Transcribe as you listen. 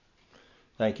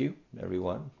Thank you,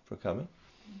 everyone, for coming.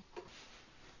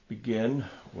 Begin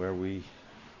where we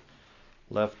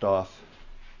left off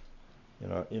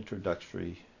in our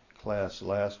introductory class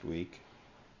last week,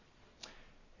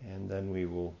 and then we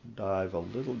will dive a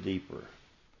little deeper.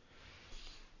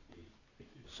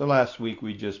 So last week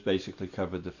we just basically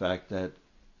covered the fact that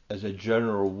as a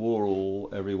general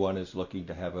rule, everyone is looking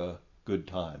to have a good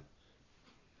time.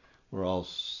 We're all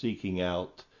seeking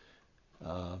out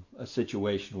a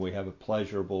situation where we have a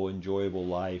pleasurable, enjoyable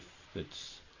life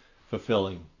that's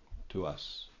fulfilling to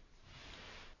us.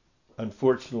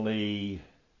 Unfortunately,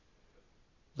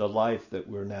 the life that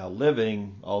we're now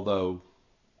living, although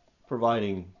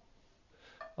providing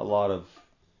a lot of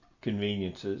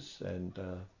conveniences and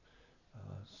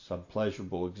some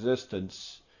pleasurable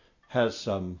existence, has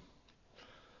some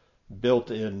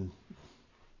built-in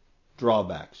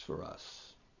drawbacks for us.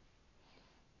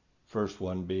 First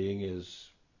one being is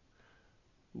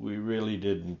we really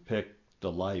didn't pick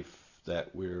the life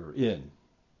that we're in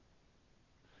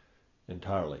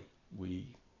entirely. We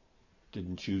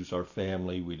didn't choose our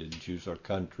family, we didn't choose our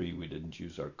country, we didn't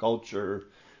choose our culture,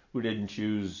 we didn't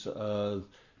choose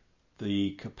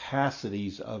the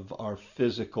capacities of our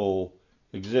physical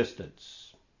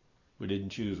existence. We didn't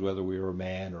choose whether we were a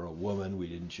man or a woman, we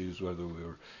didn't choose whether we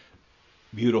were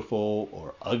beautiful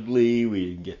or ugly, we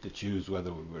didn't get to choose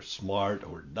whether we were smart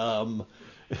or dumb.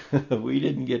 We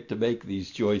didn't get to make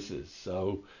these choices.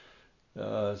 So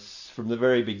from the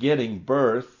very beginning,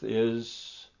 birth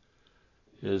is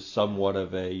somewhat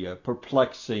of a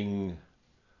perplexing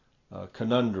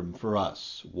conundrum for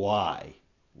us. Why?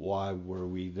 Why were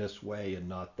we this way and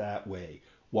not that way?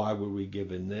 Why were we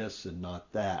given this and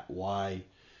not that? Why?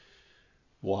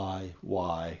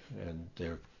 And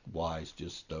their whys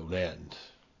just don't end.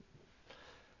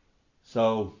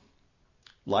 So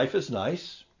life is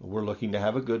nice. We're looking to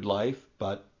have a good life,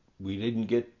 but we didn't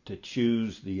get to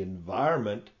choose the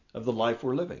environment of the life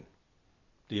we're living.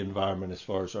 The environment as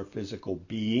far as our physical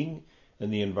being,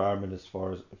 and the environment as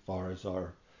far as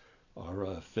our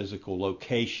physical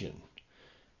location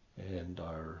and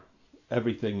our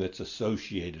everything that's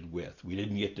associated with. We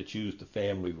didn't get to choose the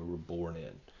family we were born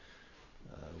in.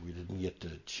 We didn't get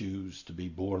to choose to be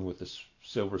born with a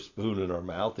silver spoon in our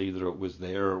mouth. Either it was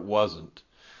there or it wasn't.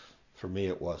 For me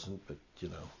it wasn't, but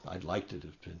I'd like to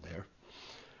have been there.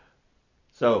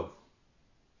 So,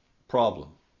 problem.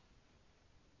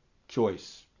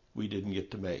 Choice we didn't get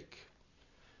to make.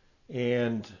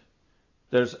 And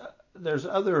there's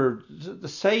the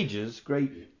sages,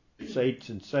 great saints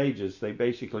and sages, they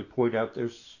basically point out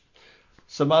there's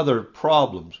some other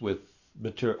problems with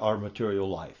our material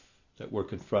life that we're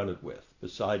confronted with,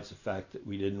 besides the fact that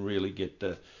we didn't really get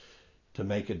to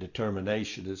make a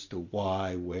determination as to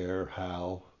why, where,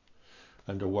 how,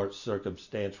 under what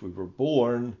circumstance we were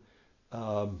born.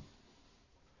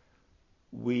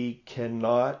 We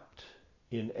cannot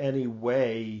in any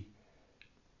way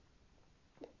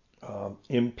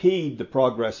impede the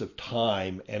progress of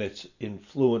time and its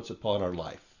influence upon our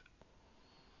life.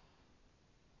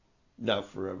 Now,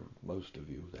 for most of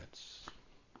you, that's,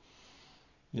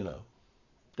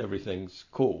 everything's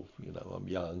cool. I'm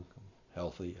young, I'm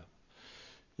healthy,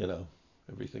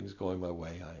 everything's going my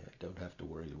way. I don't have to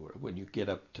worry. When you get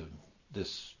up to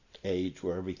this age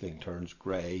where everything turns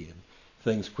gray and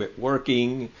things quit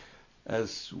working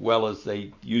as well as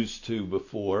they used to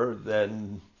before,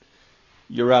 then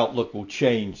your outlook will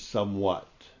change somewhat.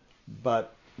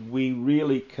 But we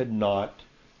really cannot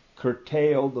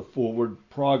curtail the forward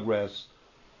progress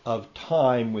of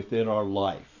time within our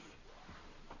life.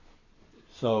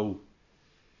 So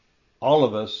all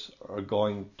of us are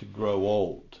going to grow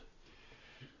old.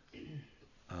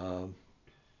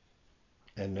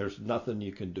 And there's nothing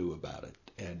you can do about it.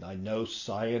 And I know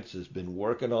science has been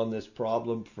working on this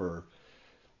problem for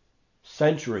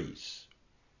centuries,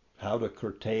 how to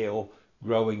curtail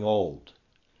growing old.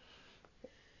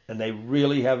 And they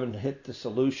really haven't hit the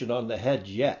solution on the head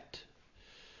yet.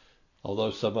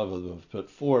 Although some of them have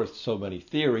put forth so many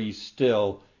theories,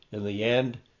 still, in the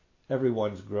end,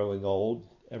 everyone's growing old.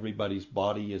 Everybody's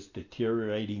body is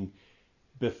deteriorating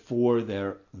before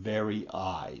their very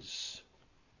eyes.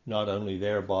 Not only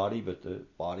their body, but the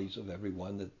bodies of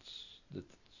everyone that's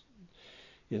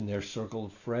in their circle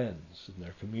of friends, in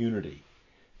their community.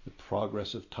 The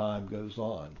progress of time goes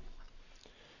on.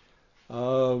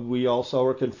 We also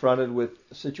are confronted with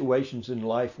situations in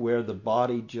life where the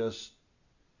body just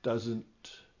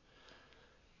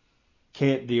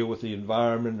can't deal with the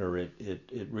environment, or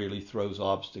it really throws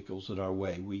obstacles in our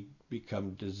way. We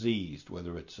become diseased,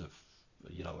 whether it's a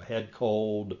head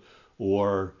cold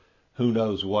or who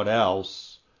knows what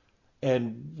else,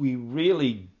 and we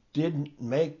really didn't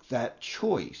make that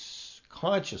choice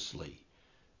consciously.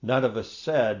 None of us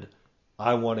said,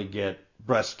 I want to get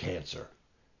breast cancer.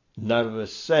 None of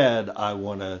us said, I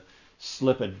want to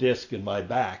slip a disc in my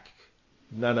back.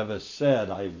 None of us said,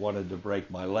 I wanted to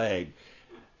break my leg.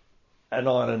 And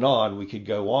on we could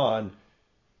go on.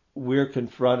 We're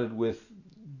confronted with,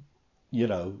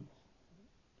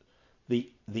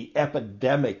 the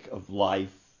epidemic of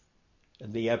life,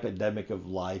 and the epidemic of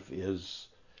life is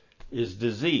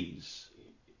disease.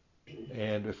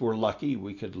 And if we're lucky,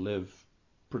 we could live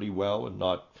pretty well and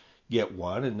not get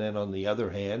one. And then on the other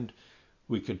hand,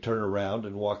 we could turn around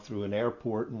and walk through an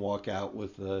airport and walk out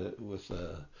with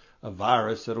a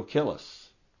virus that'll kill us.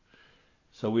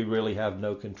 So we really have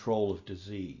no control of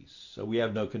disease. So we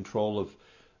have no control of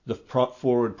the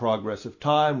forward progress of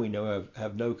time. We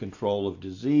have no control of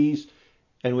disease.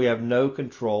 And we have no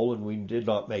control, and we did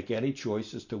not make any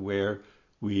choice as to where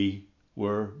we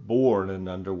were born and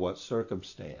under what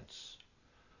circumstance.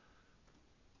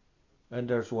 And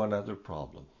there's one other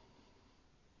problem.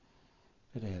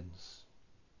 It ends.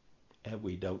 And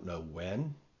we don't know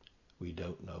when, we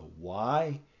don't know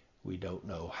why, we don't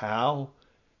know how,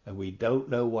 and we don't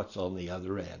know what's on the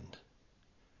other end.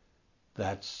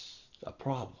 That's a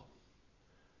problem.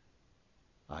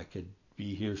 I could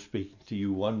be here speaking to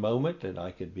you one moment, and I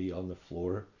could be on the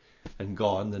floor and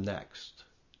gone the next.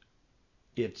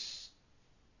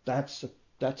 That's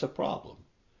a problem.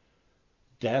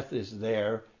 Death is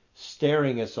there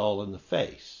staring us all in the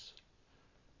face.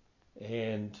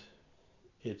 And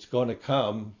it's going to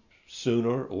come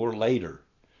sooner or later.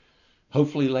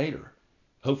 Hopefully later.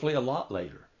 Hopefully a lot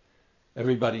later.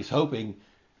 Everybody's hoping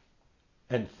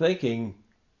and thinking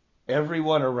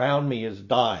everyone around me is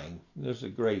dying. There's a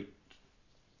great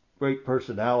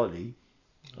personality,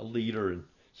 a leader in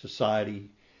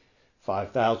society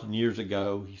 5,000 years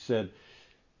ago. He said,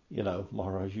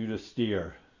 Maharaj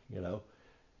Yudhisthira,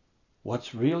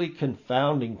 what's really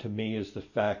confounding to me is the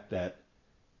fact that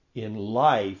in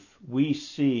life we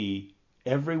see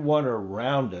everyone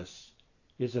around us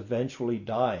is eventually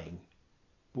dying,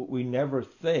 but we never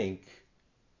think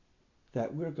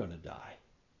that we're going to die.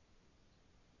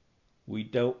 We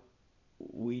don't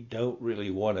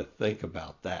really want to think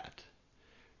about that.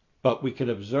 But we can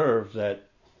observe that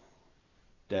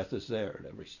death is there at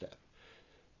every step.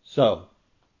 So,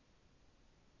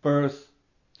 birth,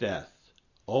 death,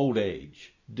 old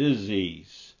age,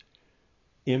 disease,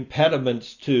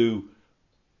 impediments to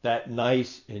that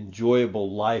nice,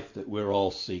 enjoyable life that we're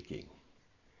all seeking.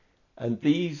 And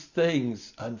these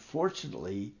things,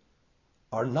 unfortunately,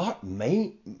 are not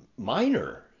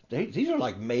minor. These are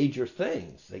like major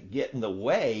things that get in the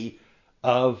way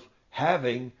of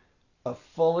having a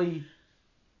fully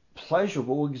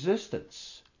pleasurable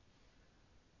existence.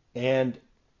 And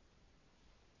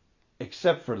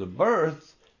except for the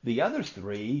birth, the other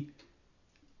three,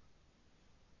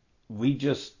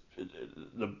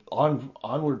 the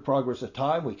onward progress of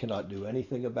time we cannot do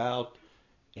anything about,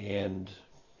 and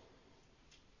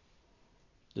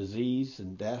disease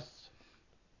and death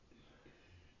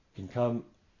can come,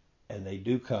 and they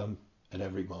do come at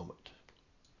every moment.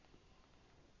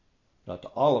 Not to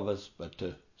all of us, but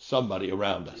to somebody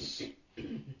around us,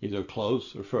 either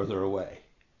close or further away.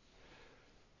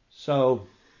 So,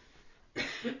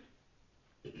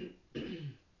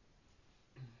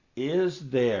 is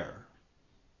there,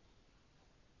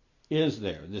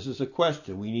 this is a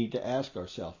question we need to ask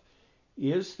ourselves,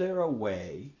 is there a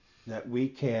way that we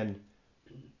can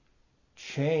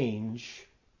change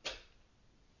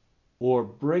or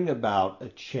bring about a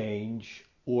change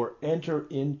or enter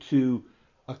into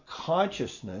a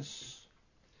consciousness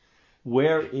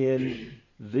wherein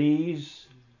these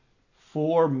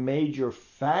four major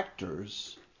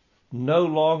factors no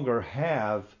longer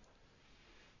have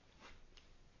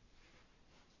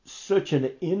such an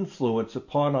influence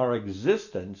upon our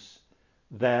existence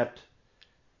that,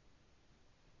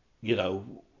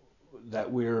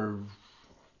 that we're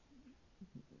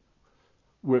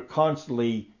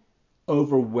constantly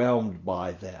overwhelmed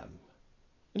by them.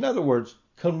 In other words,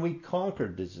 can we conquer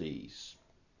disease?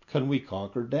 Can we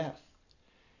conquer death?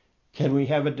 Can we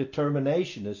have a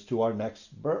determination as to our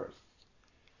next birth?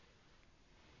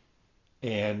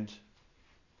 And,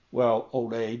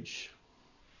 old age.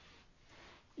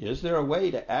 Is there a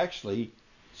way to actually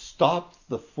stop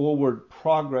the forward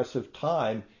progress of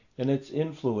time and its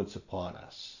influence upon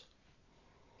us?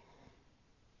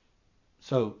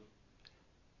 So,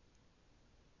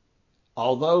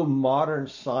 although modern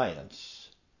science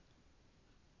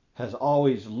has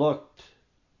always looked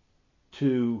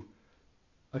to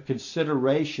a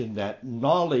consideration that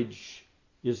knowledge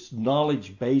is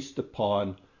knowledge based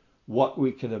upon what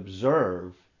we can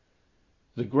observe,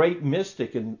 the great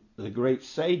mystic and the great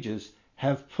sages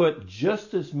have put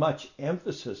just as much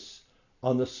emphasis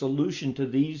on the solution to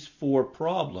these four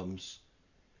problems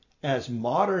as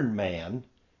modern man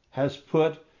has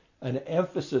put an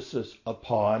emphasis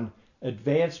upon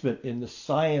advancement in the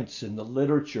science, in the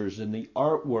literatures, in the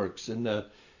artworks, in the,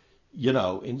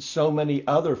 in so many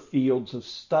other fields of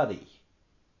study.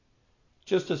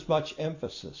 Just as much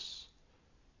emphasis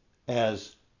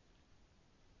as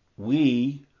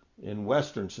we in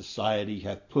Western society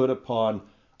have put upon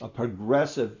a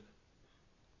progressive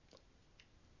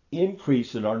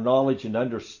increase in our knowledge and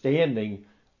understanding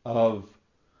of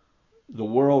the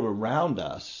world around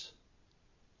us,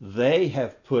 they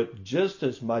have put just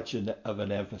as much of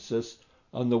an emphasis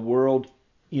on the world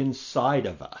inside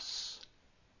of us.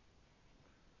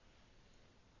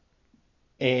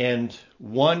 And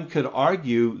one could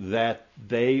argue that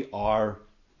they are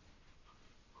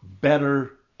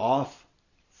better off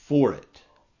for it,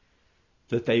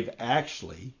 that they've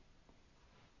actually,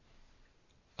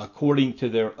 according to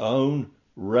their own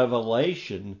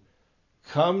revelation,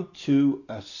 come to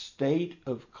a state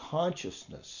of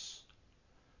consciousness,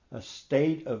 a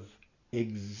state of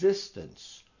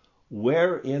existence,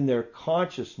 wherein their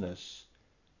consciousness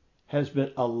has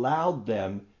been allowed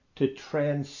them to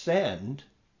transcend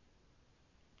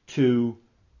to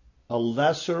a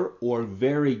lesser or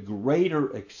very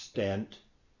greater extent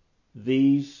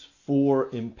these four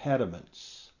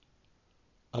impediments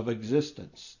of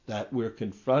existence that we're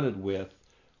confronted with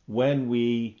when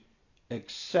we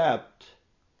accept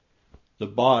the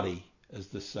body as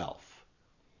the self.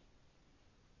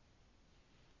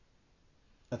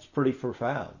 That's pretty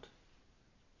profound.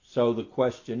 So the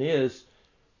question is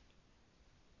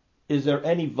there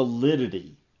any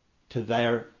validity to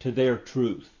their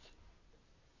truth?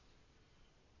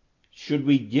 Should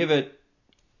we give it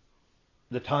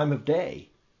the time of day,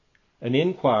 an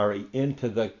inquiry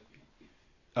into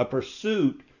a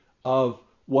pursuit of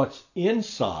what's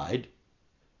inside?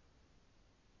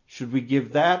 Should we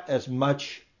give that as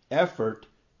much effort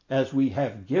as we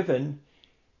have given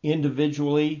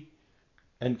individually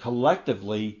and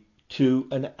collectively to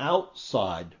an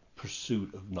outside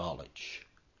pursuit of knowledge?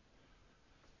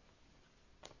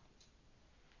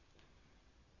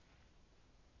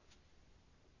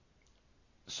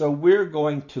 So we're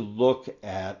going to look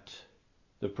at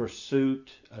the pursuit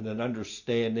and an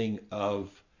understanding of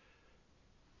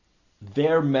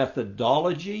their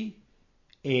methodology,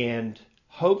 and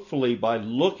hopefully by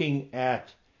looking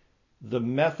at the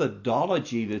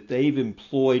methodology that they've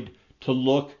employed to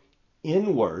look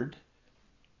inward,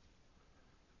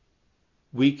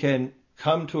 we can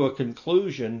come to a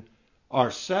conclusion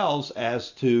ourselves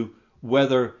as to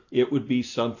whether it would be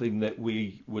something that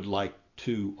we would like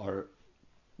to or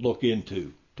look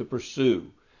into, to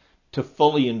pursue, to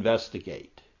fully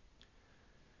investigate.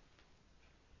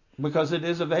 Because it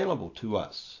is available to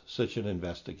us, such an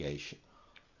investigation.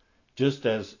 Just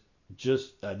an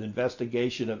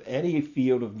investigation of any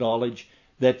field of knowledge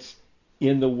that's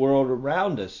in the world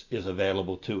around us is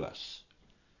available to us.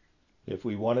 If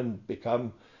we want to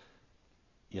become,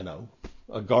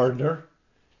 a gardener,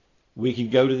 we can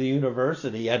go to the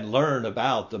university and learn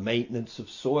about the maintenance of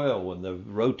soil and the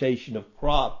rotation of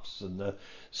crops and the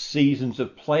seasons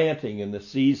of planting and the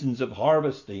seasons of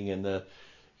harvesting and the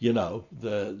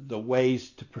ways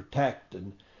to protect,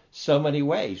 and so many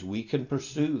ways we can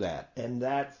pursue that. And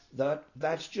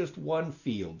that's just one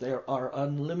field. There are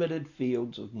unlimited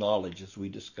fields of knowledge, as we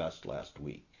discussed last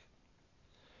week.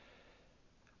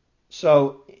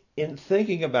 So in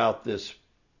thinking about this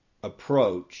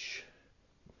approach,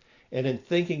 and in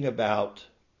thinking about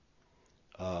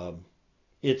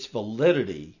its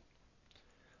validity,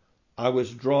 I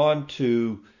was drawn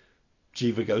to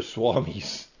Jiva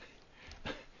Goswami's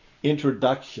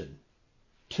introduction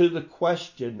to the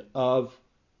question of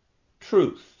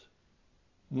truth,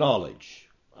 knowledge.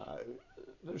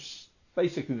 They're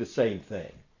basically the same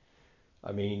thing.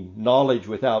 I mean, knowledge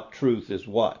without truth is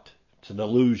what? It's an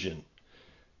illusion.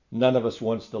 None of us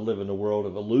wants to live in a world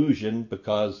of illusion,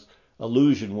 because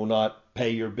illusion will not pay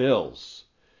your bills.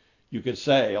 You could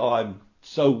say, I'm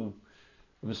so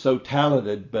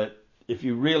talented, but if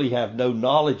you really have no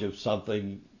knowledge of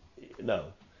something,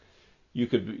 you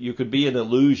could be an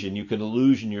illusion. You can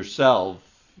illusion yourself,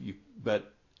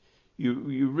 but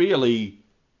you really,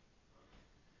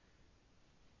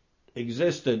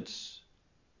 existence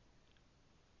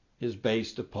is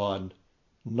based upon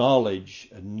knowledge,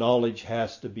 and knowledge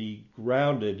has to be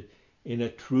grounded in a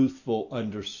truthful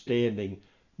understanding,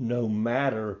 no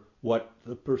matter what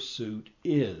the pursuit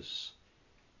is,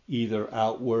 either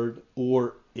outward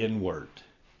or inward.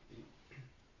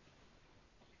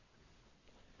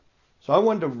 So I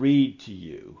wanted to read to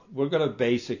you. We're going to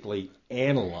basically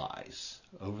analyze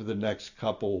over the next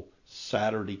couple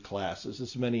Saturday classes,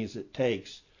 as many as it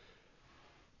takes,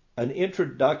 an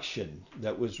introduction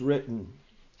that was written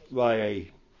by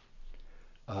a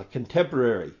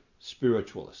contemporary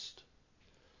spiritualist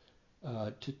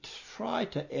to try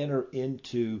to enter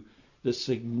into the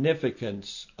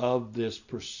significance of this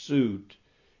pursuit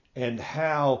and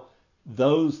how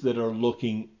those that are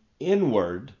looking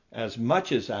inward as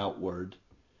much as outward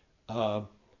go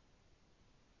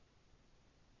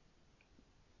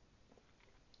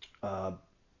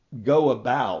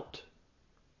about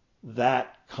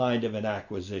that kind of an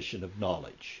acquisition of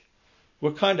knowledge.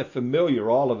 We're kind of familiar,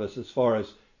 all of us, as far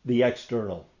as the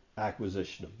external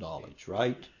acquisition of knowledge,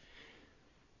 right?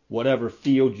 Whatever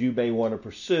field you may want to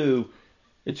pursue,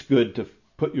 it's good to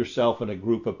put yourself in a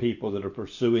group of people that are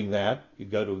pursuing that. You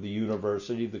go to the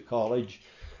university, the college,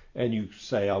 and you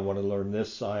say, I want to learn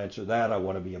this science or that. I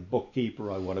want to be a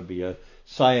bookkeeper. I want to be a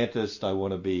scientist. I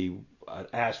want to be an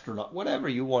astronaut, whatever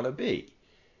you want to be.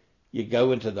 You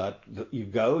go into that,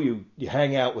 you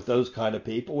hang out with those kind of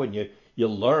people, and you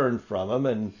learn from them,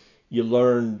 and you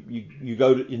learn, you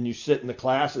go to, and you sit in the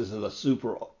classes of the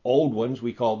super old ones.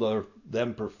 We call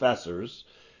them professors.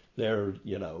 They're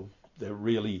the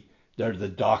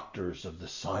doctors of the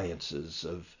sciences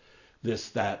of this,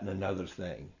 that, and another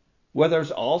thing. Well,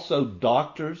 there's also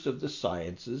doctors of the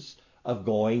sciences of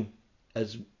going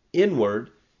as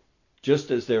inward,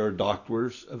 just as there are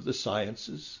doctors of the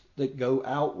sciences that go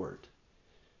outward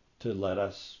to let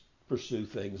us pursue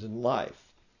things in life.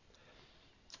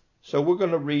 So we're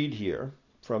going to read here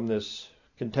from this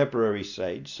contemporary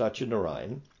sage,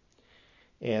 Satyanarayan,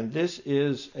 and this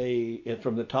is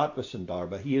from the Tattva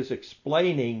Sandarbha. He is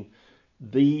explaining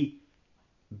the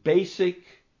basic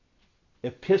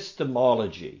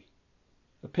epistemology.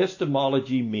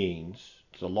 Epistemology means,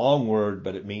 it's a long word,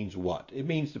 but it means what? It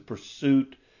means the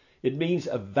pursuit. It means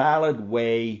a valid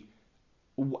way.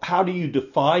 How do you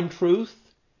define truth?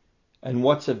 And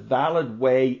what's a valid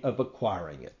way of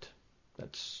acquiring it?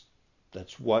 That's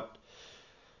what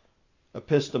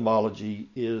epistemology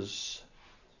is.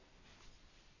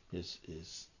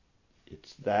 It's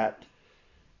that.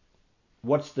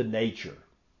 What's the nature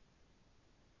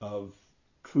of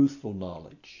truthful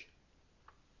knowledge?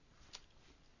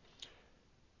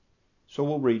 So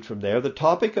we'll read from there. The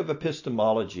topic of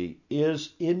epistemology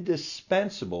is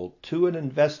indispensable to an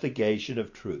investigation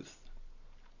of truth.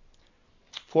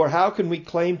 For how can we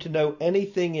claim to know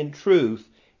anything in truth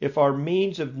if our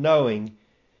means of knowing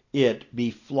it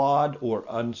be flawed or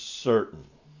uncertain?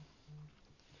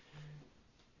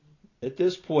 At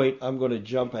this point, I'm going to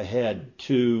jump ahead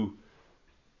to,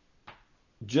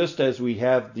 just as we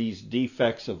have these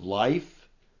defects of life,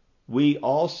 we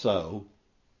also,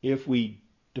 if we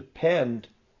depend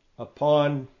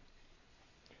upon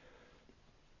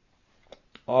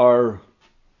our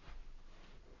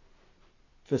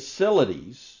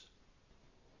facilities,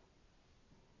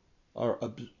 our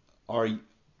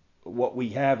what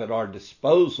we have at our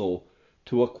disposal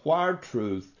to acquire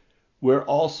truth, we're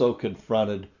also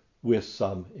confronted with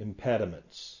some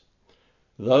impediments.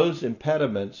 Those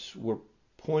impediments were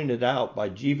pointed out by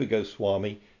Jiva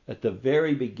Goswami at the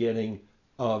very beginning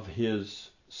of his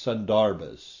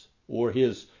Sandarbhas, or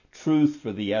his truth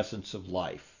for the essence of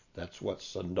life. That's what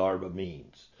Sandarbha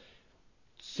means,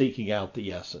 seeking out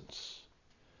the essence.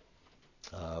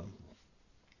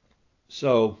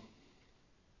 So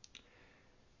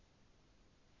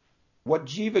what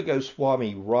Jiva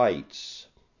Goswami writes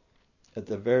at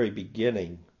the very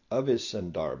beginning of his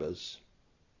Sandarbhas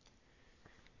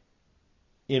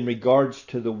in regards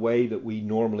to the way that we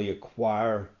normally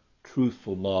acquire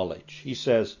truthful knowledge, he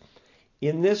says,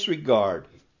 in this regard,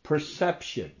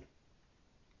 perception.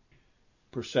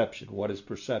 What is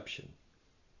perception?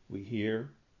 We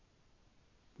hear,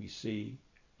 we see,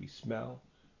 we smell,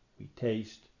 we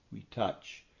taste, we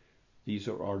touch. These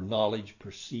are our knowledge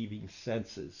perceiving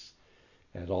senses,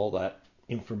 and all that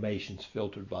information's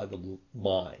filtered by the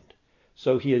mind.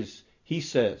 So he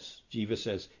says, Jiva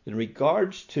says, in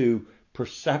regards to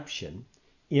perception,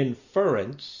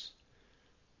 inference,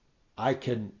 I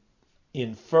can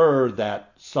infer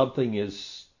that something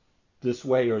is this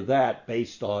way or that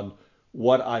based on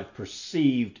what I've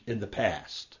perceived in the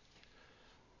past.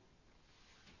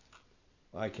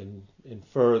 I can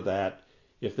infer that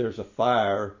if there's a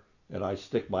fire and I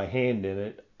stick my hand in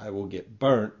it, I will get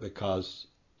burnt because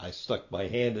I stuck my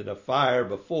hand in a fire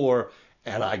before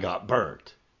and I got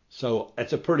burnt. So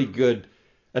that's a pretty good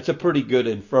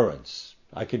inference.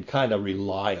 I can kind of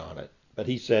rely on it. But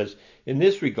he says, in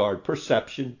this regard,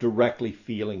 perception, directly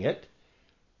feeling it,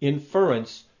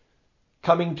 inference,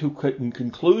 coming to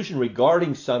conclusion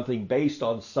regarding something based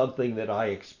on something that I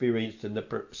experienced in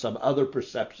some other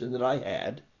perception that I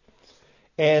had.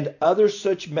 And other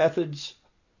such methods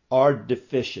are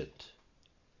deficient,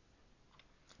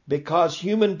 because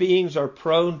human beings are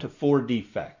prone to 4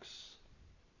 defects.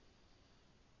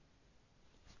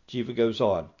 Jiva goes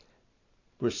on.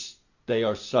 They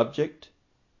are subject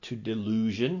to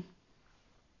delusion.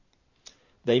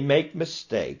 They make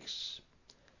mistakes.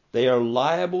 They are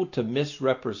liable to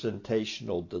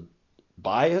misrepresentational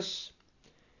bias,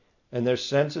 and their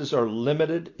senses are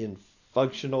limited in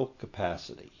functional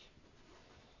capacity.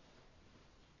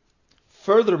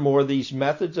 Furthermore, these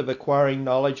methods of acquiring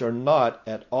knowledge are not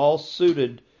at all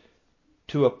suited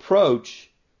to approach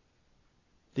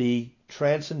the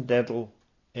transcendental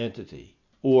entity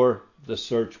or the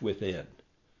search within.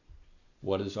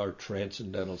 What is our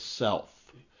transcendental self?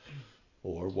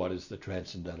 Or what is the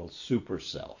transcendental super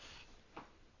self?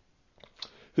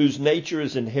 Whose nature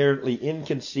is inherently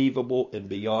inconceivable and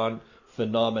beyond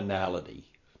phenomenality.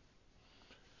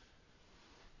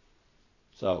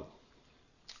 So,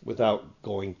 without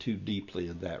going too deeply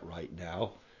in that right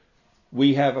now,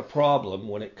 we have a problem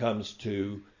when it comes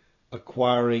to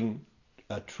acquiring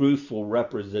a truthful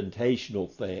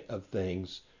representational of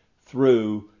things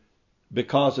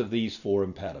because of these 4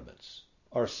 impediments.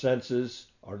 Our senses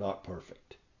are not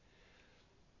perfect.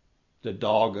 The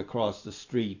dog across the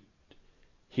street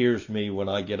hears me when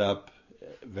I get up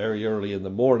very early in the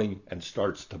morning and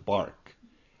starts to bark.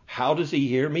 How does he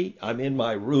hear me? I'm in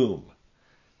my room.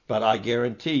 But I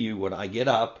guarantee you when I get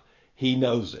up, he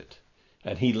knows it.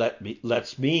 And he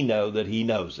lets me know that he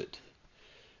knows it.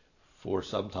 For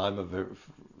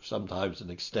sometimes an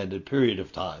extended period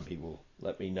of time, he will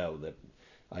let me know that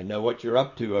I know what you're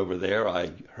up to over there.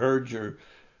 I heard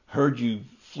you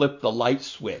flip the light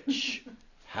switch.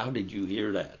 How did you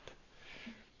hear that?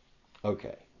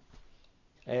 Okay.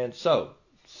 And so,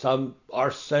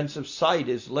 our sense of sight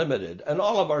is limited, and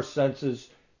all of our senses,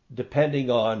 depending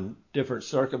on different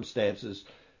circumstances,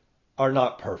 are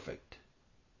not perfect.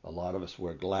 A lot of us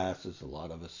wear glasses,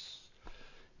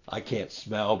 I can't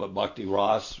smell, but Bhakti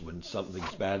Ross, when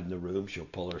something's bad in the room, she'll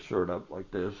pull her shirt up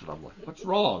like this, and I'm like, what's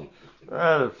wrong?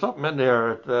 There's something in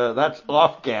there. That's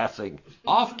off-gassing.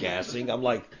 Off-gassing? I'm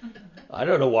like, I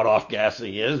don't know what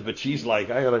off-gassing is, but she's like,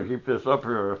 I gotta keep this up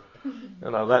here.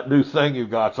 That new thing you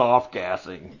got's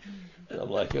off-gassing. And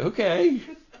I'm like, okay.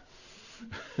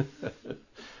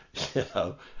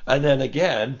 And then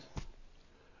again,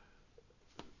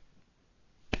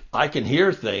 I can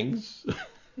hear things.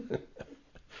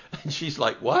 And she's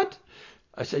like, what?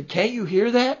 I said, can't you hear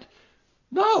that?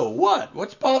 No, what?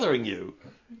 What's bothering you?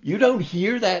 You don't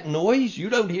hear that noise? You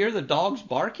don't hear the dogs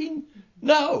barking?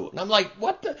 No. And I'm like,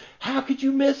 how could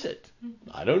you miss it?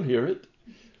 I don't hear it.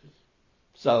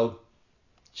 So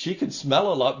she can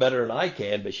smell a lot better than I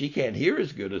can, but she can't hear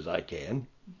as good as I can.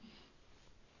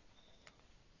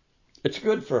 It's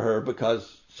good for her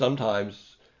because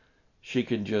sometimes she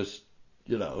can just,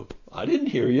 I didn't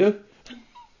hear you.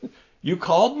 You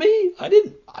called me? I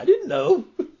didn't know.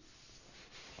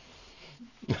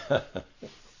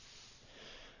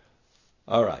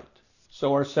 All right.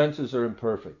 So our senses are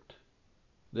imperfect.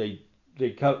 They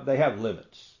have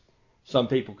limits. Some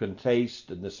people can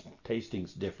taste, and this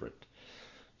tasting's different.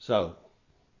 So,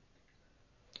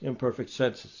 imperfect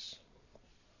senses.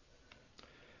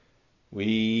 If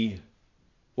we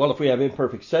have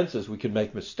imperfect senses, we can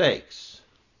make mistakes.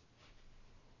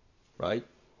 Right?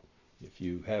 If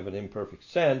you have an imperfect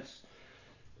sense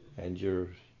and your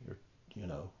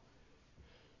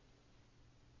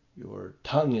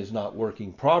tongue is not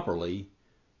working properly,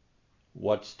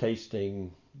 what's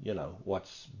tasting,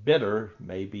 what's bitter,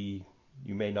 maybe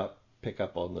you may not pick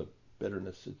up on the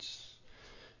bitterness.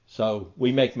 So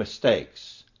we make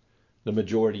mistakes. The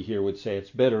majority here would say it's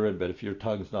bitter, but if your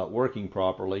tongue's not working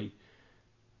properly,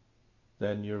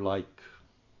 then you're like,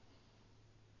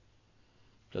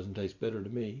 doesn't taste bitter to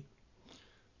me.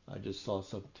 I just saw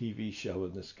some TV show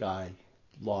and this guy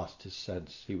lost his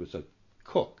sense. He was a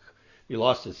cook. He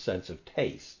lost his sense of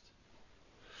taste.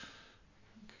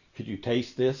 Could you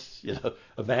taste this?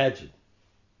 Imagine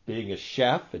being a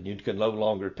chef and you can no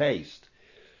longer taste.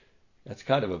 That's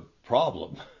kind of a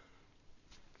problem.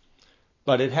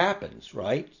 But it happens,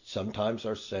 right? Sometimes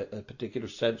a particular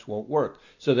sense won't work.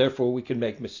 So therefore we can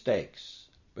make mistakes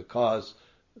because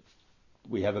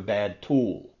we have a bad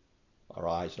tool. Our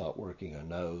eye's not working, our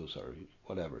nose, or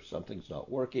whatever. Something's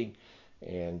not working,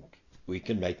 and we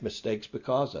can make mistakes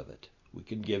because of it.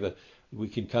 We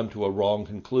can come to a wrong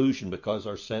conclusion because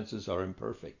our senses are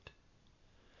imperfect.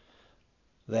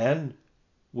 Then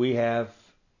we have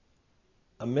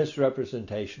a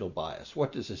misrepresentational bias.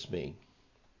 What does this mean?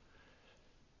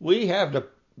 We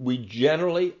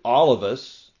generally, all of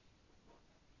us,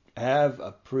 have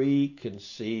a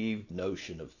preconceived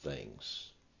notion of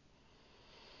things.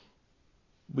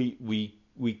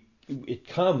 It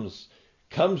comes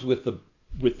with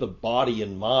the body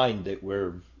and mind that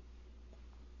we're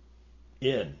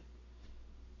in.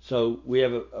 So we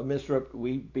have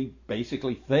we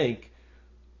basically think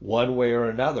one way or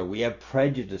another. We have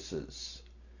prejudices.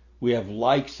 We have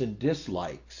likes and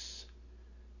dislikes.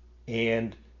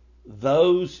 And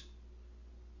those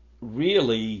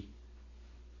really,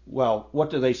 well, what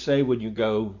do they say when you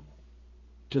go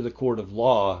to the court of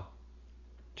law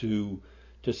to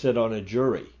sit on a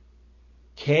jury?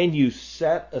 Can you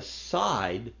set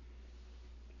aside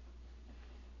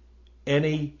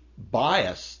any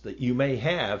bias that you may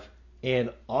have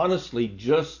and honestly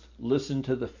just listen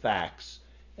to the facts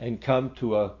and come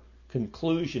to a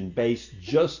conclusion based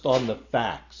just on the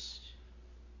facts?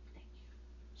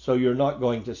 So you're not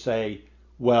going to say,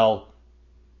 well,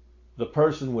 the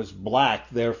person was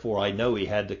black, therefore I know he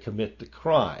had to commit the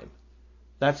crime.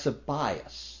 That's a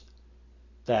bias,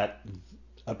 that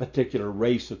a particular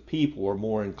race of people are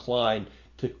more inclined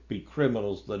to be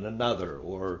criminals than another,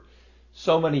 or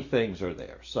so many things are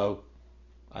there. So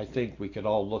I think we could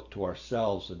all look to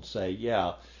ourselves and say,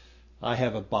 yeah, I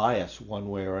have a bias one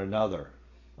way or another.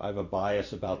 I have a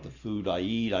bias about the food I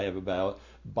eat. I have a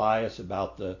bias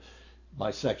about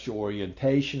my sexual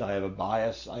orientation. I have a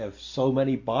bias. I have so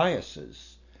many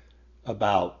biases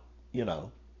about,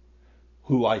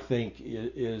 who I think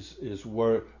is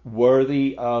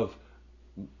worthy of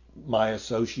my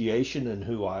association and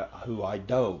who I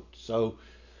don't. So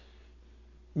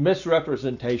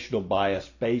misrepresentational bias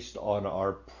based on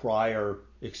our prior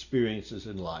experiences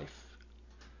in life.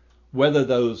 Whether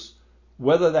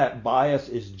that bias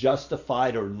is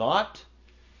justified or not,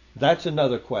 that's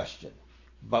another question.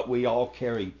 But we all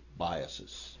carry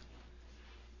biases.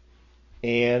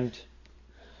 And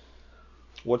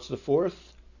what's the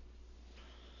fourth?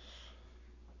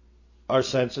 Our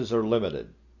senses are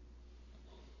limited.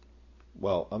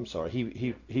 Well, I'm sorry.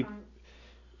 He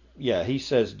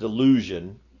says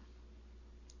delusion,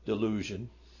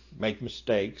 make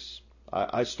mistakes.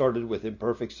 I started with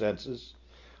imperfect senses.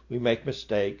 We make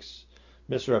mistakes,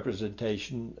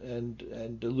 misrepresentation,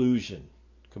 and delusion.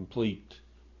 Complete.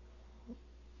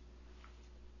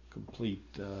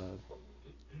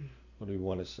 What do we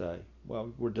want to say?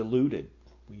 Well, we're deluded.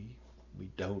 We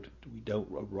don't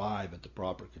arrive at the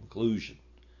proper conclusion.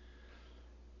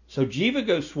 So Jiva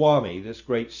Goswami, this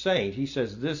great saint, he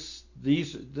says this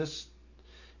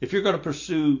if you're going to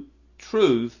pursue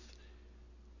truth,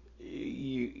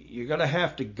 you're going to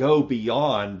have to go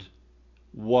beyond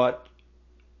what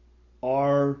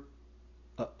are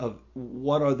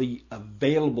the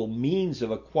available means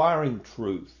of acquiring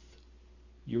truth.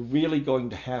 You're really going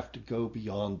to have to go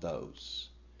beyond those.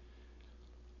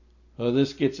 Well,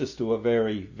 this gets us to a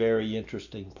very, very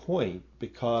interesting point,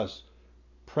 because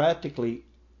practically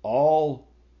all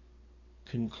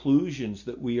conclusions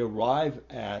that we arrive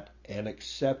at and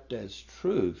accept as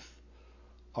truth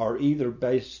are either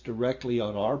based directly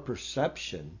on our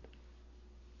perception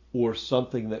or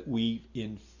something that we've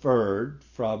inferred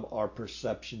from our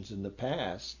perceptions in the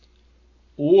past,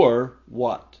 or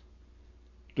what?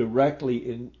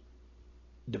 Directly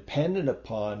dependent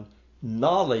upon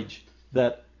knowledge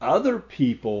that other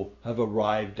people have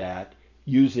arrived at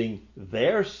using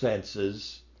their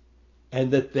senses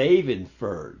and that they've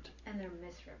inferred. And they're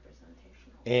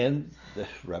misrepresentational. And the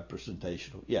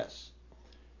representational, yes.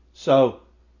 So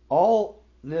all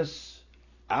this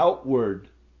outward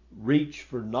reach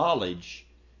for knowledge,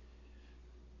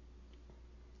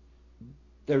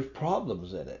 there's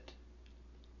problems in it.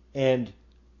 And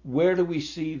where do we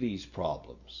see these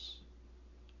problems?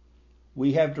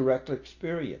 We have direct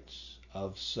experience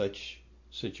of such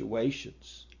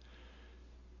situations.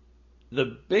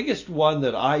 The biggest one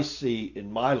that I see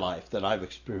in my life that I've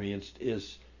experienced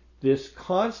is this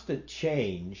constant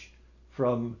change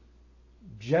from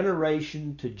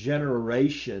generation to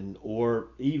generation, or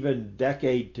even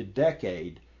decade to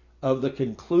decade, of the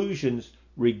conclusions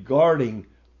regarding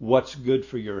what's good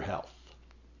for your health.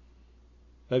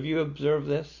 Have you observed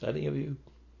this, any of you?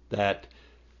 That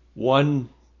 10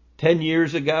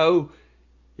 years ago,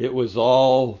 it was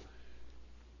all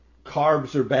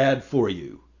carbs are bad for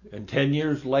you. And 10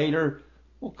 years later,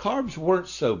 well, carbs weren't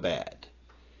so bad.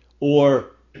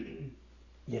 Or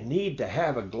you need to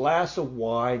have a glass of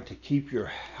wine to keep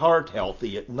your heart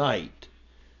healthy at night.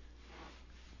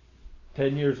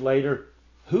 10 years later,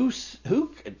 who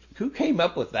came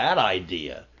up with that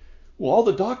idea? Well,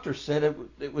 the doctor said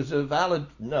it was a valid.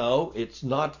 No, it's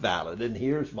not valid. And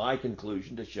here's my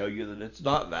conclusion to show you that it's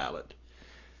not valid.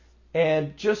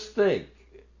 And just think,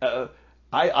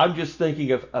 I'm just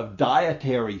thinking of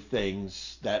dietary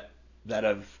things that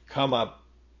have come up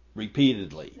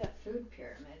repeatedly. The food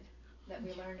pyramid that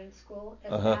we learned in school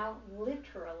is Uh-huh. now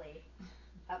literally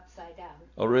upside down.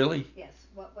 Oh, really? Yes,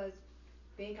 what was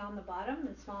big on the bottom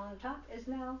and small on the top is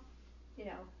now,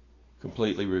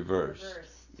 Completely reversed.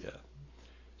 reversed. Yeah.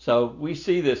 So we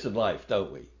see this in life,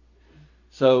 don't we?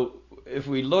 So if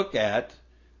we look at,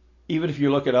 even if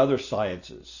you look at other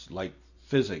sciences like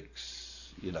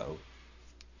physics,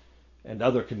 and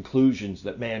other conclusions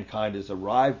that mankind has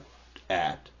arrived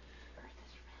at,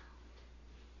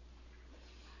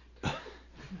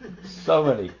 so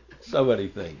many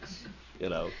things,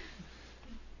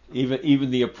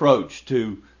 even the approach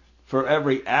to, for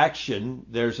every action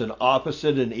there's an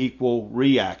opposite and equal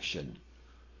reaction.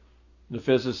 The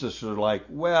physicists are like,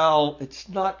 well, it's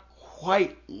not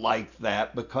quite like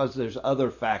that because there's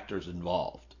other factors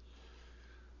involved.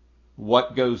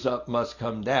 What goes up must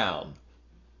come down.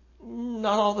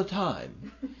 Not all the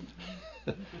time.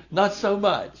 Not so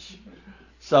much.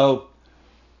 So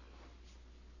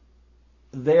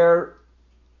there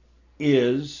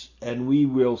is, and we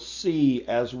will see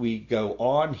as we go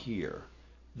on here,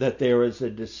 that there is a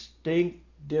distinct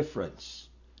difference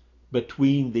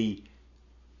between the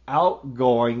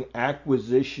outgoing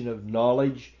acquisition of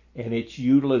knowledge and its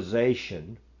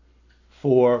utilization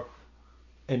for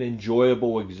an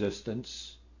enjoyable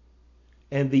existence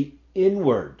and the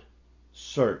inward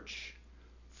search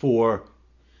for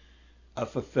a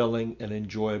fulfilling and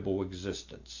enjoyable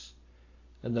existence.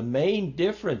 And the main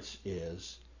difference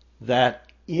is that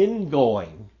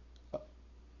ingoing,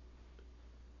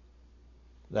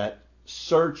 that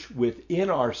search within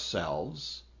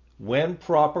ourselves, when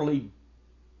properly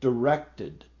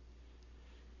directed,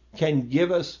 can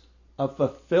give us a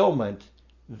fulfillment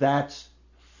that's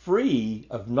free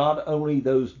of not only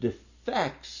those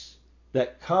defects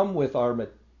that come with our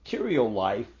material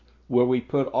life, where we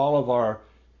put all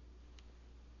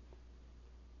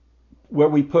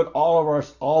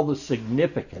the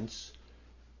significance,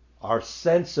 our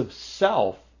sense of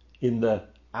self in the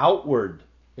outward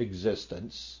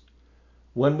existence.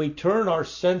 When we turn our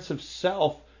sense of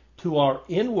self to our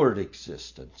inward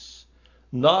existence,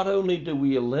 not only do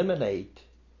we eliminate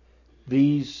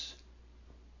these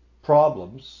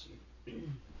problems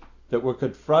that we're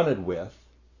confronted with,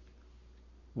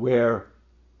 where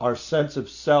our sense of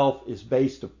self is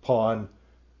based upon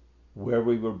where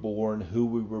we were born, who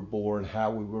we were born, how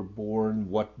we were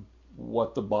born,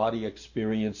 what the body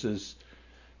experiences,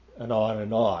 and on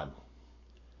and on.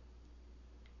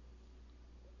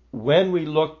 When we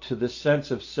look to the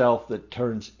sense of self that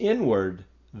turns inward,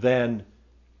 then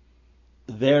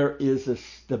there is a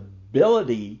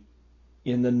stability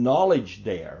in the knowledge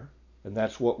there, and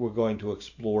that's what we're going to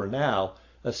explore now,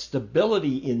 a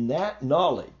stability in that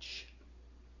knowledge,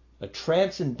 a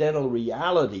transcendental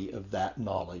reality of that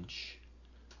knowledge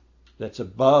that's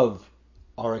above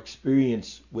our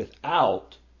experience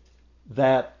without,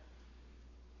 that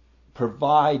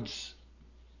provides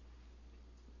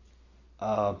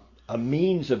a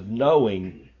means of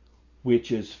knowing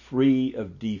which is free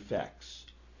of defects.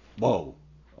 Whoa,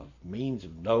 a means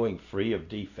of knowing free of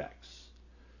defects.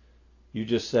 You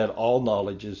just said all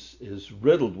knowledge is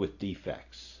riddled with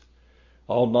defects.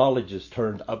 All knowledge is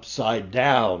turned upside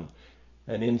down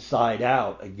and inside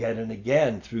out again and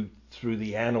again through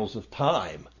the annals of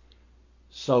time.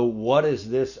 So what is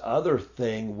this other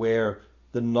thing where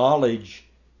the knowledge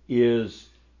is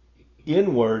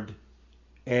inward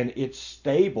and it's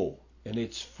stable and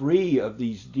it's free of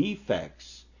these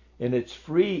defects and it's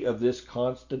free of this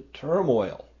constant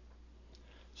turmoil?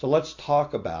 So let's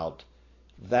talk about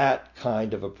that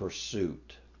kind of a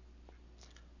pursuit.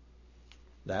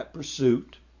 That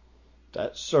pursuit,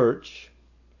 that search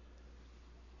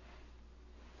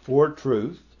for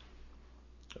truth,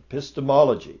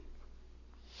 epistemology.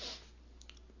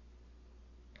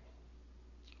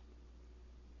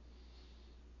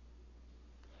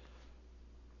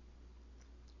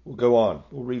 We'll go on.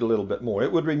 We'll read a little bit more.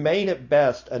 It would remain at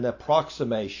best an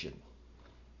approximation,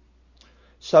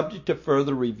 subject to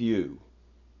further review.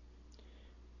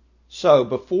 So,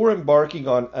 before embarking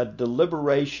on a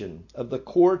deliberation of the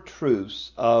core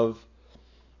truths of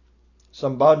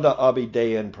Sambandha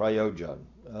Abhideya and Prayojan,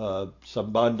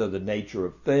 Sambandha, the nature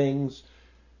of things,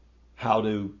 how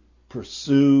to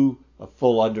pursue a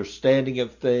full understanding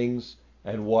of things,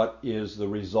 and what is the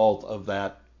result of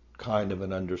that kind of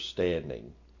an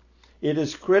understanding. It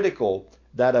is critical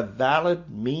that a valid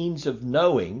means of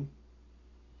knowing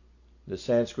The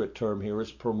Sanskrit term here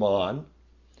is praman,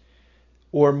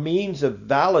 or means of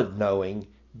valid knowing,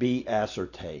 be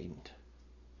ascertained.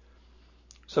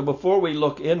 So before we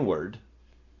look inward,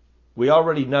 we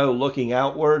already know looking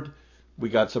outward, we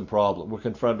got some problem. We're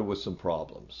confronted with some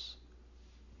problems.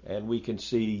 And we can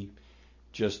see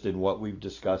just in what we've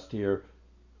discussed here,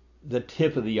 the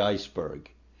tip of the iceberg.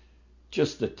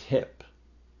 Just the tip.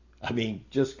 I mean,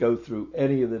 just go through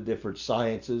any of the different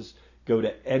sciences, go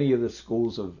to any of the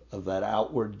schools of that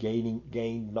outward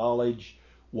gain knowledge,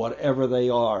 whatever they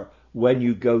are. When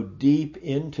you go deep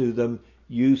into them,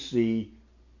 you see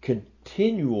a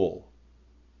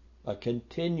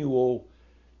continual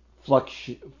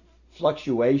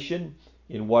fluctuation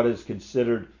in what is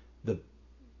considered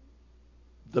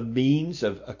the means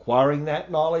of acquiring that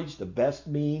knowledge, the best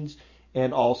means,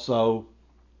 and also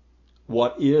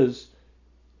what is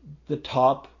the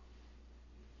top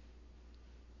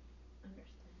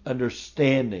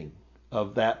understanding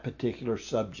of that particular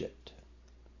subject.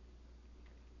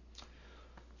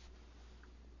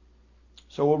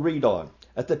 So we'll read on.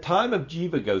 At the time of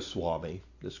Jiva Goswami,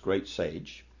 this great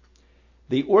sage,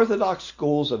 the orthodox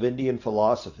schools of Indian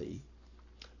philosophy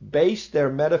based their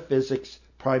metaphysics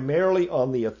primarily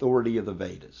on the authority of the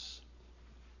Vedas,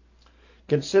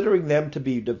 considering them to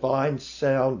be divine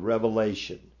sound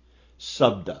revelation,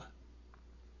 sabda.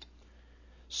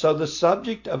 So the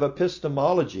subject of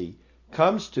epistemology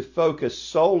comes to focus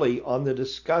solely on the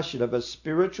discussion of a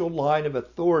spiritual line of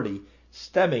authority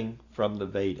stemming from the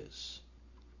Vedas.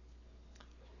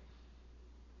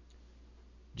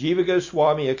 Jiva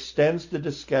Goswami extends the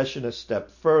discussion a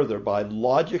step further by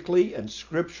logically and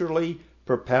scripturally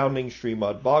propounding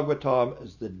Srimad Bhagavatam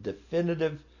as the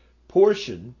definitive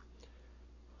portion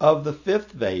of the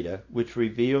fifth Veda, which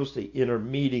reveals the inner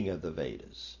meaning of the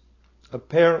Vedas.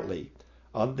 Apparently,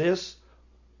 on this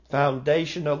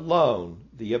foundation alone,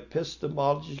 the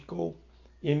epistemological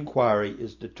inquiry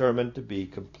is determined to be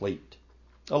complete.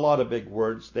 A lot of big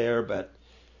words there, but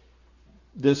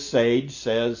this sage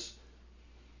says,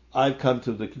 I've come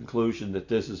to the conclusion that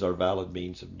this is our valid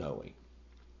means of knowing.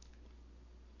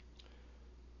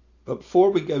 But before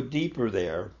we go deeper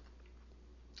there,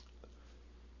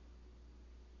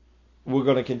 we're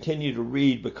going to continue to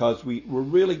read because we're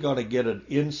really going to get an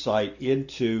insight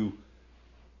into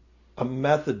a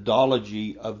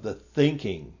methodology of the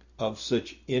thinking of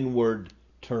such inward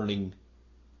turning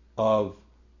of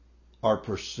our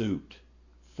pursuit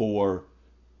for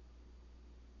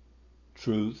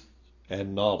truth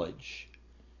and knowledge,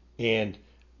 and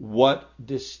what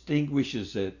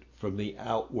distinguishes it from the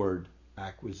outward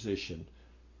acquisition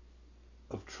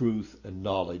of truth and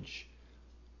knowledge.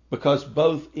 Because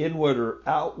both inward or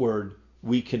outward,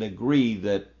 we can agree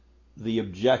that the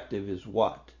objective is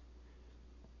what?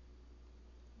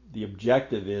 The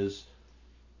objective is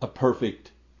a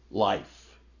perfect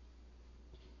life,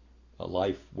 a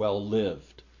life well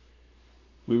lived.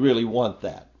 We really want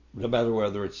that, no matter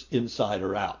whether it's inside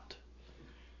or out.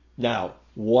 Now,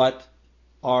 what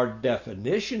our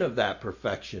definition of that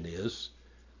perfection is,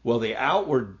 well, the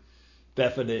outward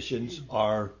definitions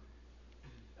are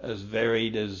as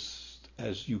varied as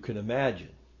you can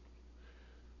imagine.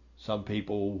 Some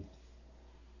people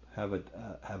have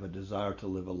a desire to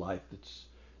live a life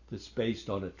that's based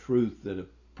on a truth that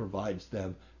provides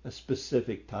them a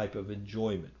specific type of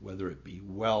enjoyment, whether it be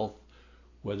wealth,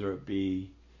 whether it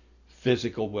be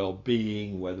physical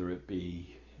well-being, whether it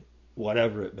be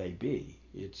whatever it may be.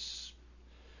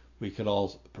 We can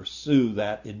all pursue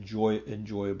that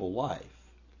enjoyable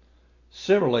life.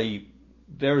 Similarly,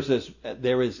 there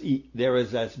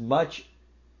is as much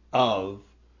of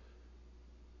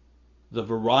the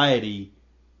variety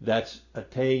that's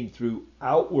attained through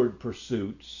outward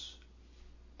pursuits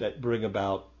that bring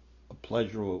about a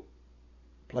pleasurable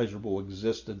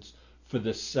existence for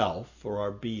the self, for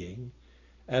our being,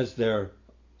 as there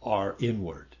are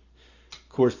inward. Of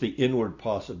course, the inward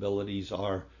possibilities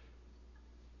are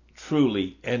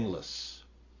truly endless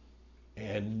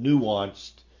and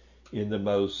nuanced in the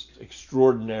most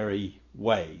extraordinary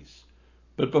ways.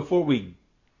 But before we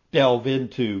delve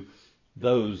into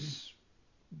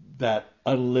that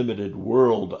unlimited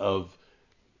world of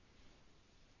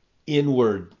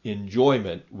inward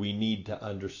enjoyment, we need to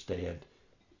understand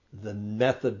the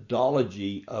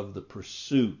methodology of the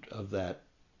pursuit of that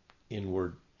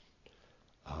inward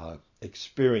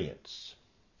experience.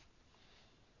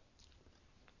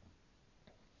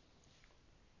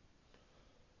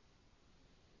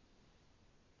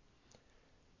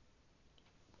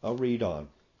 I'll read on.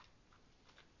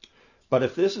 But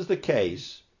if this is the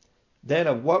case, then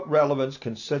of what relevance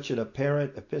can such an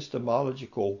apparent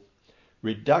epistemological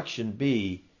reduction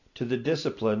be to the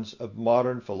disciplines of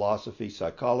modern philosophy,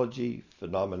 psychology,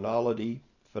 phenomenal,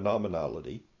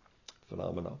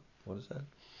 what is that?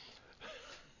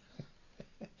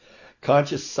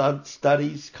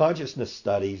 Consciousness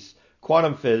studies,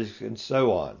 quantum physics, and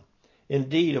so on.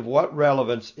 Indeed, of what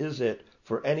relevance is it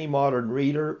for any modern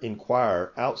reader,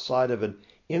 inquirer, outside of an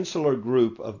insular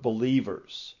group of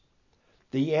believers?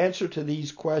 The answer to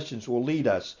these questions will lead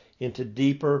us into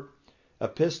deeper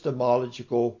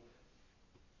epistemological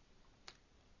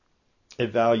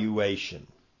evaluation.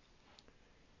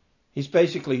 He's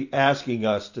basically asking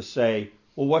us to say,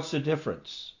 well, what's the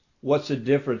difference? What's the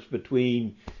difference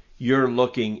between you're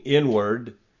looking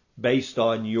inward based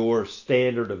on your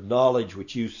standard of knowledge,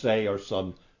 which you say are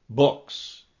some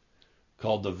books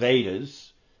called the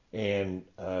Vedas, and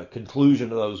a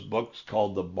conclusion of those books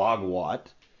called the Bhagavad.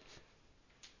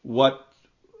 What's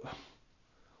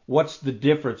the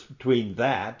difference between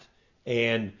that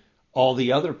and all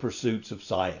the other pursuits of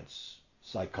science,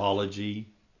 psychology,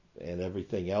 and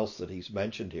everything else that he's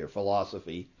mentioned here,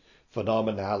 philosophy,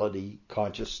 phenomenality,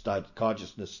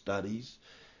 consciousness studies,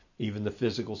 even the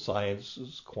physical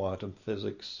sciences, quantum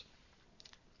physics,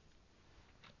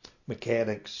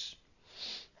 mechanics,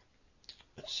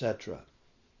 etc.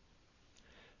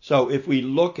 So if we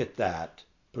look at that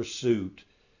pursuit,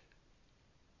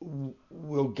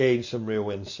 we'll gain some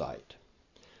real insight.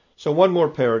 So one more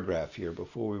paragraph here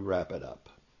before we wrap it up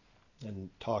and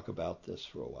talk about this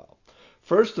for a while.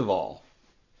 First of all,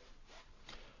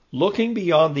 looking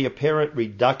beyond the apparent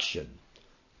reduction,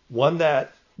 one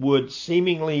that would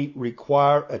seemingly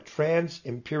require a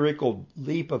trans-empirical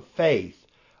leap of faith,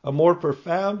 a more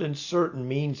profound and certain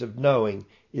means of knowing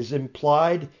is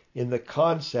implied in the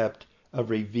concept of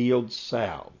revealed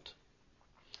sound.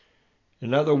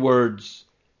 In other words,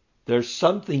 there's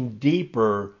something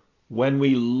deeper when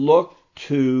we look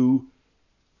to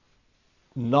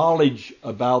knowledge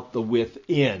about the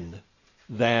within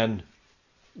than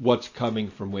what's coming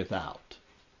from without.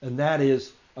 And that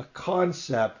is a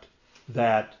concept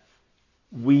that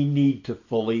we need to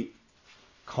fully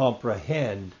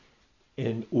comprehend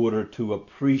in order to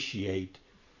appreciate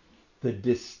the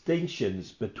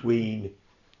distinctions between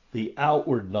the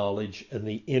outward knowledge and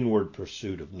the inward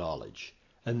pursuit of knowledge.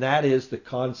 And that is the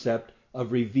concept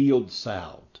of revealed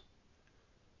sound.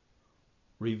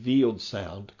 Revealed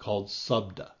sound called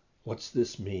sabda. What's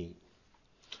this mean?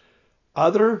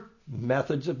 Other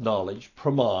methods of knowledge,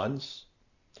 pramans,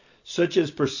 such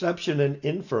as perception and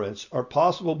inference, are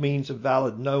possible means of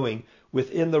valid knowing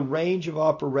within the range of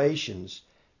operations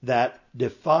that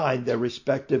define their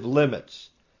respective limits,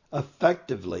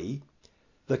 effectively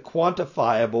the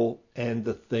quantifiable and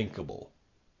the thinkable.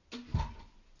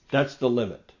 That's the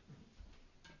limit.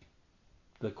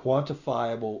 The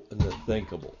quantifiable and the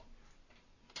thinkable.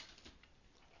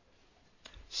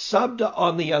 Sabda,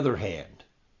 on the other hand,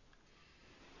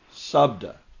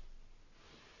 sabda,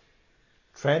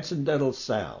 transcendental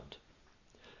sound,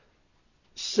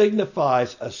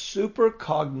 signifies a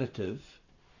supercognitive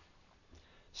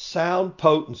sound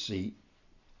potency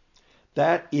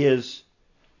that is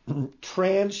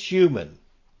transhuman.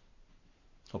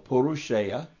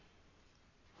 Apurusheya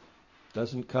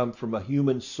doesn't come from a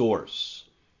human source,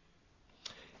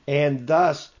 and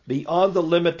thus beyond the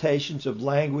limitations of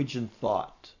language and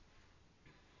thought.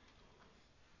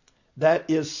 That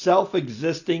is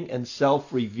self-existing and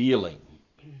self-revealing.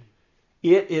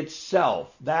 It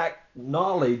itself, that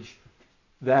knowledge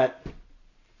that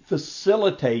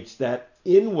facilitates that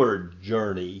inward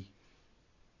journey,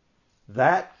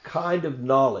 that kind of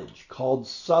knowledge called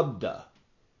sabda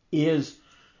is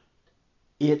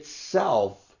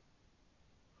itself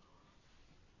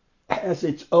has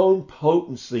its own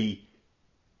potency,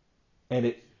 and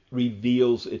it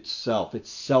reveals itself. It's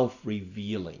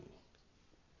self-revealing.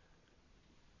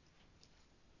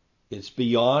 It's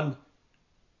beyond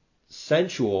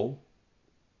sensual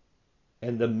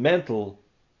and the mental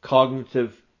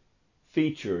cognitive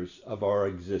features of our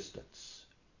existence.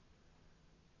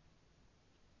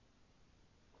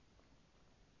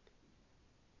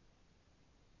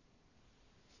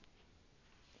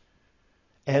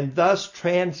 And thus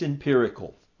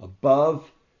trans-empirical, above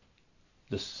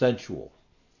the sensual.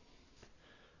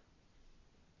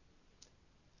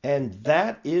 And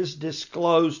that is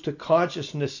disclosed to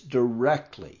consciousness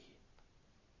directly.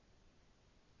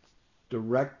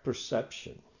 Direct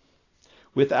perception.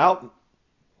 Without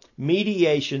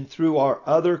mediation through our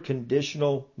other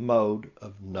conditional mode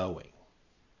of knowing.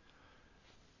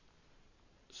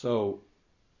 So,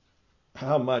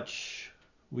 how much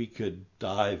we could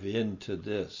dive into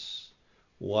this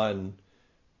one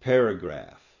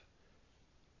paragraph.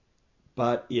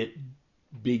 But it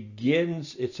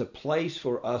begins, it's a place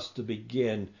for us to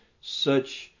begin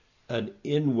such an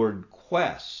inward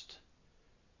quest.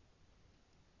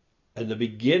 And the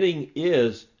beginning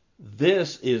is,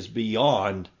 this is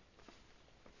beyond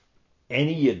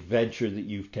any adventure that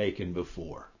you've taken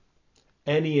before,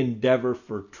 any endeavor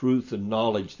for truth and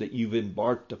knowledge that you've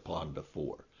embarked upon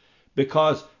before.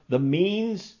 Because the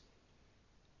means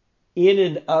in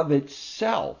and of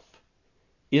itself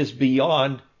is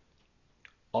beyond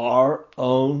our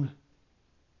own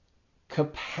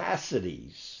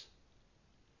capacities.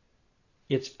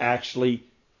 It's actually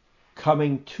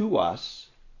coming to us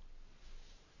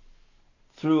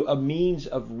through a means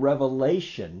of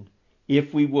revelation,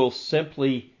 if we will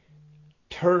simply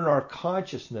turn our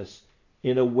consciousness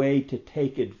in a way to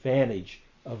take advantage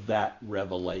of that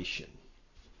revelation.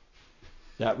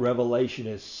 That revelation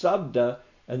is Sabda,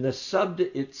 and the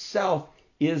Sabda itself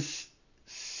is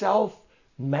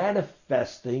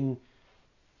self-manifesting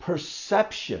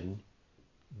perception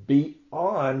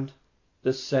beyond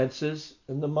the senses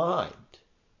and the mind.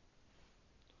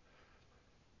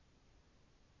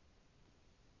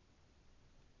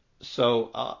 So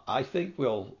I think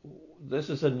this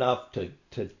is enough to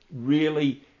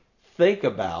really think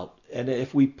about. And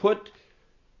if we put,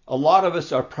 a lot of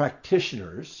us are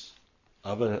practitioners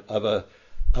of a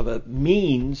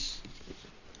means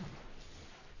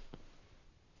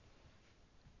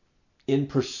in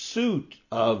pursuit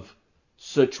of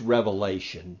such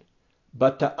revelation,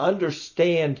 but to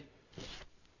understand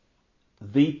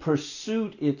the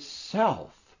pursuit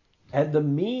itself and the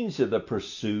means of the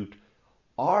pursuit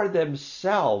are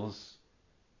themselves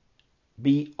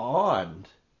beyond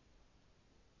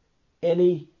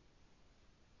any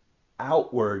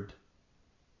outward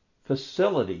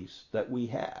facilities that we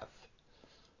have.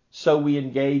 So we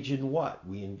engage in what?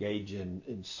 We engage in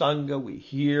Sangha, we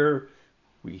hear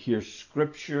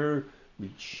scripture, we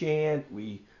chant,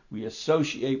 we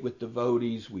associate with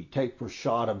devotees, we take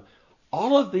prasadam.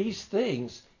 All of these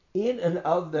things in and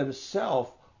of themselves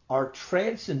are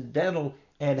transcendental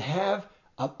and have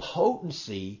a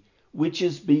potency which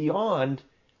is beyond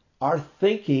our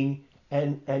thinking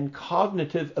and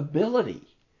cognitive ability.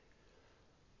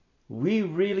 We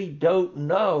really don't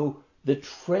know the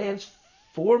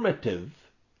transformative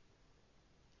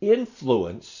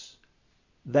influence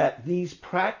that these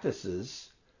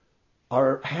practices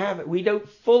are having. We don't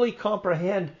fully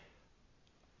comprehend,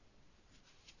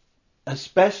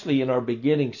 especially in our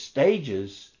beginning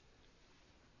stages,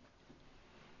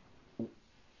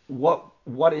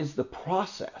 what is the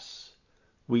process.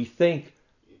 We think,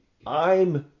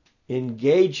 I'm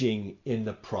engaging in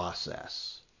the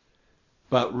process,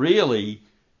 but really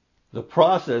the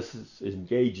process is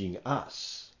engaging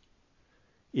us.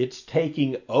 It's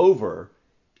taking over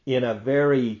in a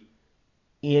very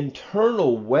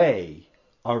internal way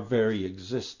our very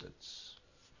existence.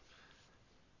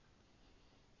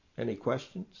 Any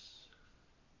questions?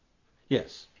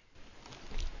 Yes.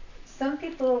 Some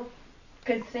people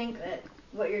could think that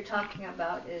what you're talking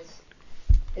about is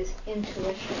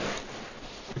intuition.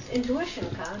 Intuition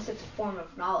comes, it's a form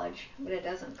of knowledge, but it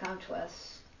doesn't come to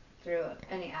us through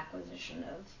any acquisition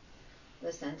of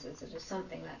the senses. It is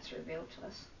something that's revealed to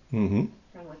us from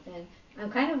within.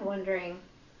 I'm kind of wondering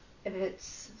if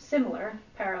it's similar,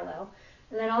 parallel,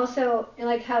 and then also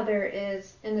like how there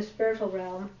is in the spiritual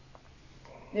realm,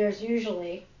 there's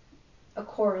usually a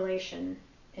correlation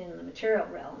in the material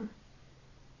realm.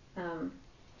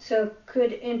 So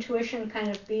could intuition kind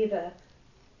of be the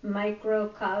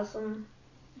microcosm,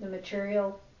 the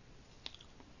material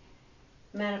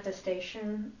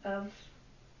manifestation of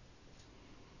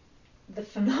the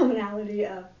phenomenality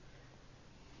of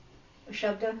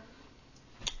Shabda?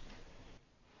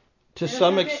 To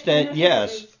some extent,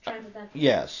 yes.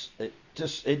 Yes.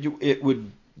 It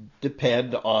would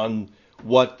depend on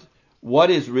what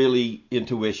is really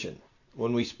intuition.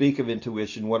 When we speak of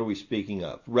intuition, what are we speaking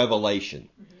of? Revelation.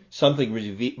 Mm-hmm. Something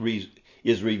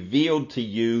is revealed to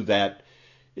you that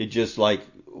it just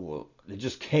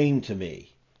came to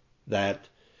me that,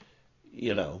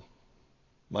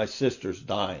 my sister's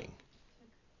dying.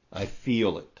 I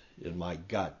feel it in my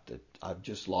gut that I've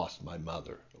just lost my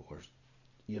mother. Or,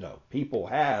 people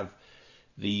have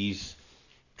these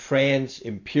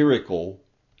trans-empirical,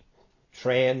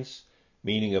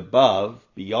 meaning above,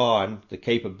 beyond the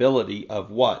capability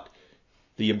of what?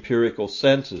 The empirical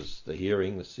senses, the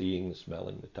hearing, the seeing, the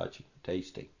smelling, the touching, the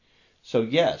tasting. So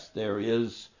yes, there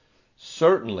is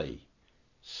certainly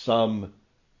some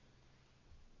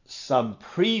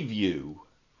preview.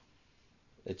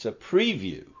 It's a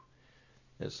preview.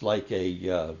 It's like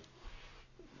a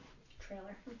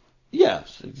trailer.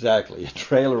 Yes, exactly. A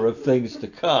trailer of things to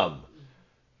come.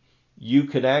 you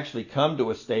can actually come to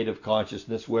a state of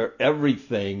consciousness where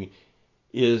everything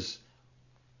is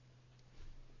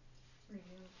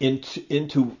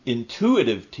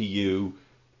intuitive to you,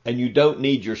 and you don't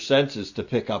need your senses to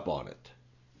pick up on it.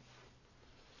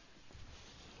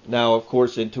 Now, of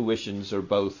course, intuitions are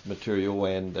both material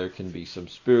and there can be some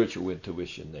spiritual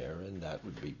intuition there, and that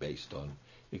would be based on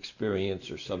experience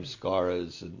or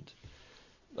samskaras. And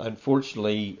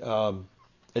unfortunately,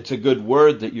 it's a good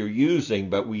word that you're using,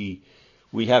 but we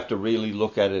have to really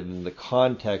look at it in the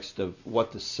context of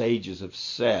what the sages have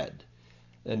said.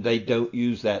 And they don't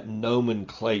use that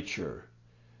nomenclature.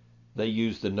 They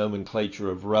use the nomenclature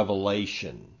of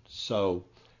revelation. So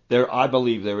I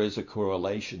believe there is a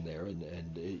correlation there,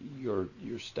 and your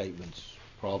statement's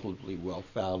probably well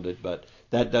founded, but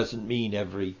that doesn't mean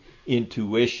every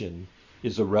intuition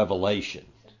is a revelation,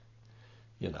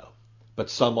 but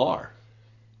some are.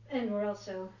 And we're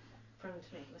also prone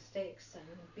to make mistakes and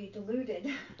be deluded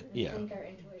and think our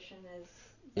intuition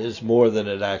is more than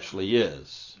it actually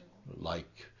is. Like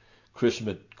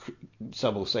Krishna,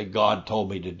 some will say, God told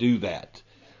me to do that.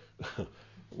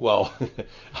 Well,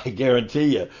 I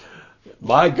guarantee you,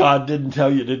 my God didn't tell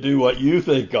you to do what you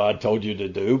think God told you to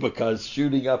do, because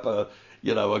shooting up a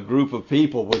group of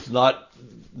people was not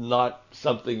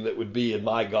something that would be in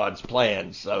my God's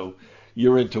plan. So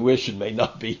your intuition may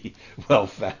not be well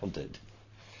founded.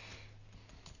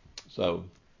 So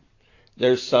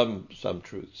there's some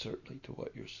truth certainly to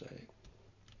what you're saying.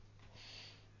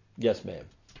 Yes, ma'am.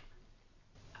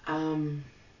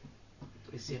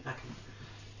 Let me see if I can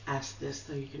ask this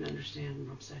so you can understand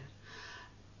what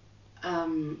I'm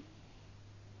saying.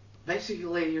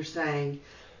 Basically, you're saying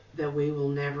that we will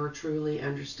never truly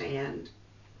understand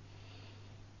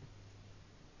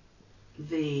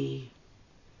the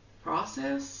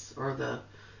process or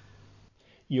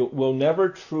You will never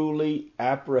truly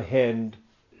apprehend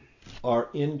our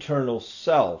internal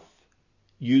self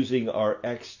using our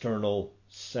external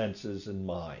senses and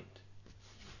mind.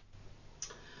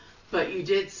 But you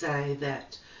did say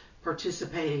that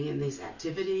participating in these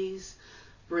activities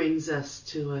brings us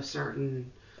to a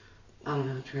certain,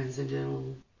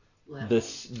 transcendental level.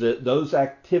 Those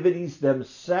activities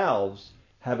themselves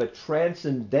have a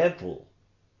transcendental,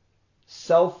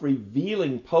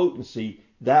 self-revealing potency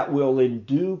that will in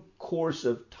due course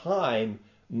of time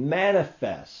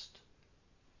manifest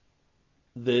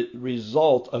the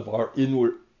result of our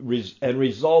inward and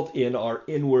result in our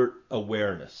inward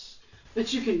awareness.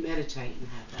 But you can meditate and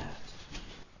have that.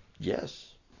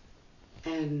 Yes.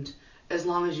 And as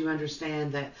long as you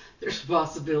understand that there's a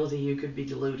possibility you could be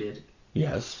deluded.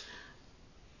 Yes.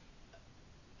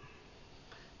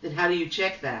 Then how do you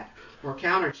check that or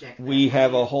counter-check that? We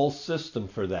have a whole system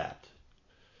for that.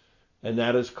 And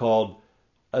that is called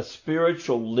a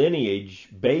spiritual lineage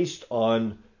based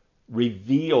on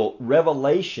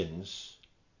revelations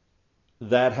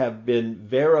that have been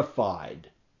verified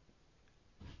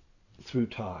through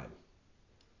time.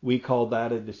 We call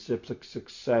that a disciplic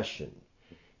succession.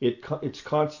 It's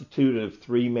constituted of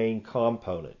three main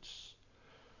components.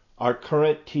 Our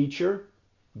current teacher,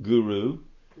 guru,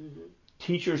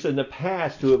 teachers in the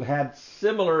past who have had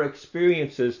similar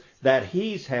experiences that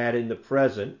he's had in the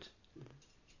present,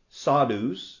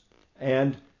 sadhus,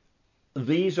 and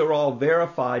these are all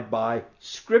verified by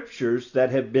scriptures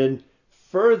that have been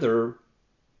further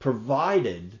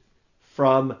provided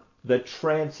from the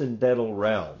transcendental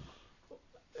realm.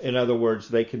 In other words,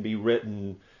 they can be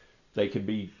written, they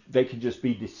can just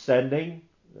be descending,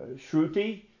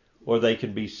 shruti, or they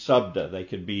can be sabda, they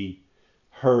can be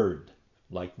heard,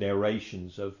 like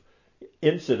narrations of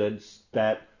incidents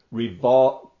that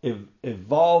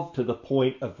evolve to the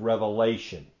point of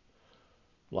revelation.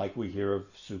 Like we hear of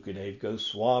Sukadeva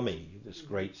Goswami, this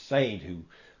great saint who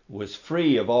was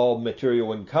free of all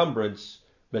material encumbrance,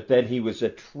 but then he was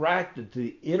attracted to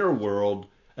the inner world,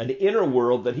 an inner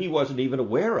world that he wasn't even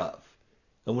aware of.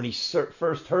 And when he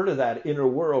first heard of that inner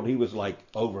world, he was like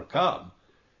overcome.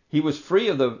 He was free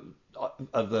of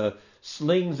the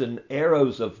slings and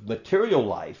arrows of material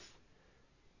life,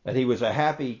 and he was a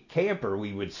happy camper,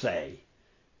 we would say.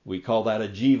 We call that a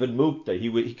jivan mukta.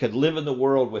 He could live in the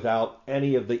world without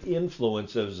any of the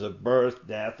influences of birth,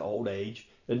 death, old age,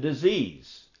 and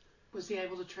disease. Was he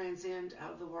able to transcend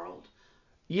out of the world?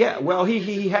 Yeah, well,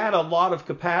 he had a lot of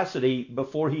capacity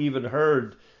before he even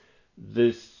heard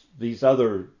these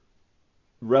other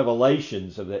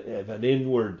revelations of an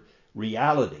inward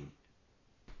reality.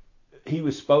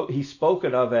 He's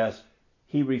spoken of as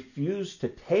he refused to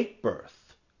take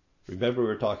birth. Remember we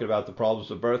were talking about the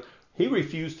problems of birth? He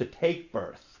refused to take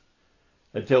birth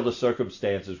until the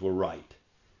circumstances were right,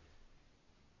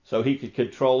 so he could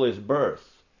control his birth.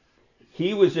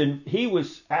 He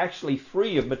was actually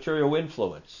free of material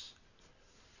influence.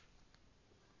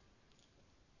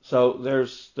 So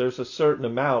there's a certain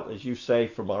amount, as you say,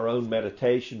 from our own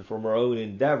meditation, from our own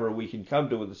endeavor, we can come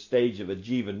to the stage of a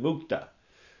Jivan Mukta.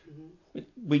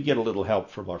 We get a little help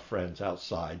from our friends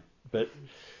outside, but,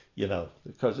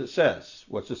 because it says,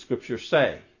 what's the scripture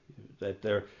say? That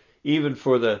they're, even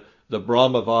for the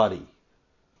Brahmavadi,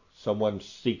 someone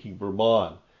seeking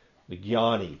Brahman, the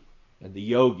Jnani, and the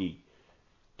Yogi,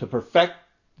 to perfect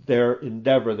their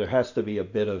endeavor, there has to be a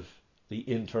bit of the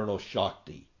internal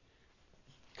Shakti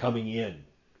coming in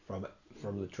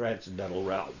from the transcendental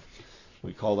realm.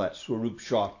 We call that Swarup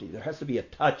Shakti. There has to be a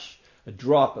touch, a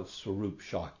drop of Swarup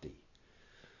Shakti.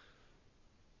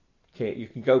 You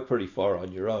can go pretty far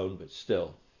on your own, but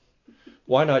still.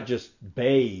 Why not just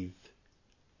bathe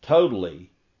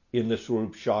totally in the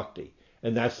Swarup Shakti?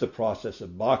 And that's the process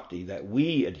of bhakti that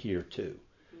we adhere to.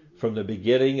 From the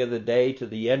beginning of the day to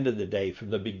the end of the day, from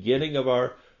the beginning of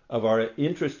our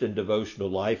interest in devotional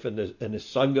life and the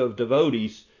Sangha of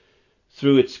devotees,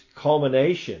 through its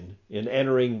culmination in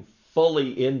entering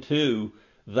fully into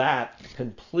that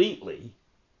completely,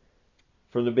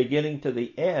 from the beginning to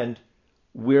the end,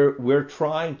 we're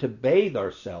trying to bathe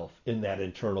ourselves in that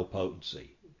internal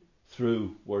potency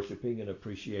through worshiping and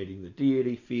appreciating the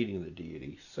deity, feeding the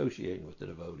deity, associating with the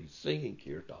devotees, singing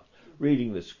kirtan,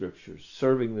 reading the scriptures,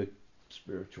 serving the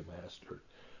spiritual master,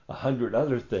 100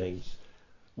 other things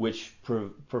which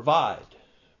provide,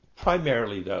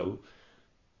 primarily though,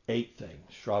 8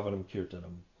 things: Shravanam,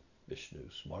 Kirtanam, Vishnu,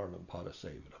 Smaranam,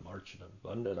 Padasevanam, Archanam,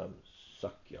 Vandanam,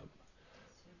 Sakyam,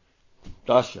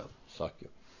 Dasham, Sakyam.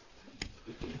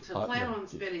 To plan on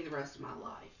spending the rest of my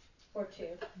life. Or 2.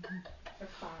 Or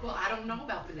 5. Well, I don't know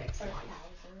about the next life.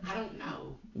 1,000. I don't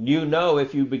know. You know,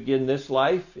 if you begin this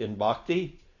life in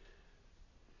bhakti,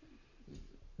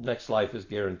 next life is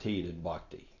guaranteed in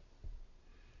bhakti.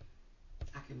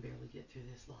 I can barely get through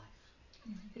this life.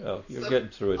 Oh, you're getting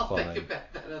through it I'll fine. think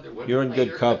about that other one You're in later.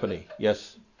 good company.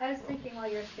 Yes. I was thinking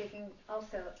while you're speaking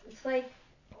also, it's like,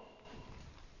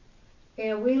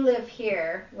 we live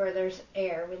here where there's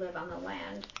air, we live on the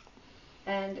land,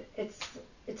 and it's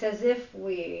as if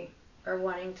we are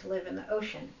wanting to live in the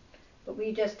ocean, but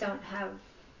we just don't have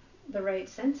the right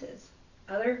senses.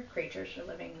 Other creatures are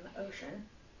living in the ocean,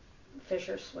 fish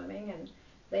are swimming, and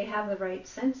they have the right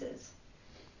senses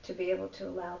to be able to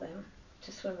allow them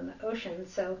to swim in the ocean.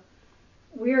 So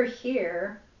we're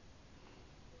here,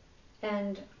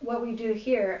 and what we do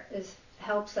here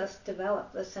helps us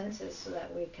develop the senses so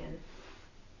that we can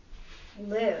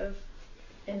live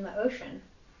in the ocean.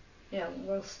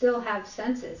 We'll still have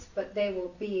senses, but they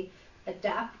will be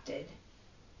adapted.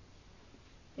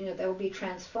 They will be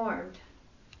transformed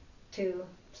to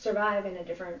survive in a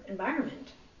different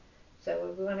environment. So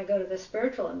if we want to go to the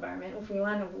spiritual environment, if we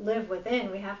want to live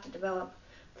within, we have to develop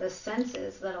the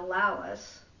senses that allow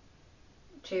us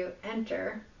to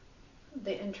enter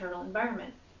the internal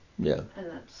environment. Yeah. And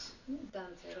that's done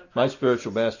through the My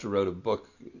spiritual master wrote a book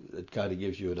that kind of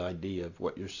gives you an idea of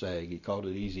what you're saying. He called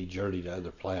it Easy Journey to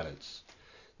Other Planets.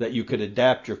 That you could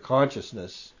adapt your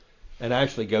consciousness and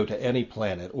actually go to any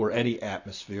planet or any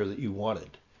atmosphere that you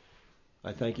wanted.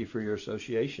 I thank you for your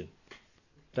association.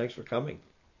 Thanks for coming.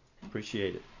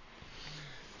 Appreciate it.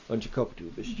 Vanchakopatu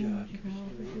Vishja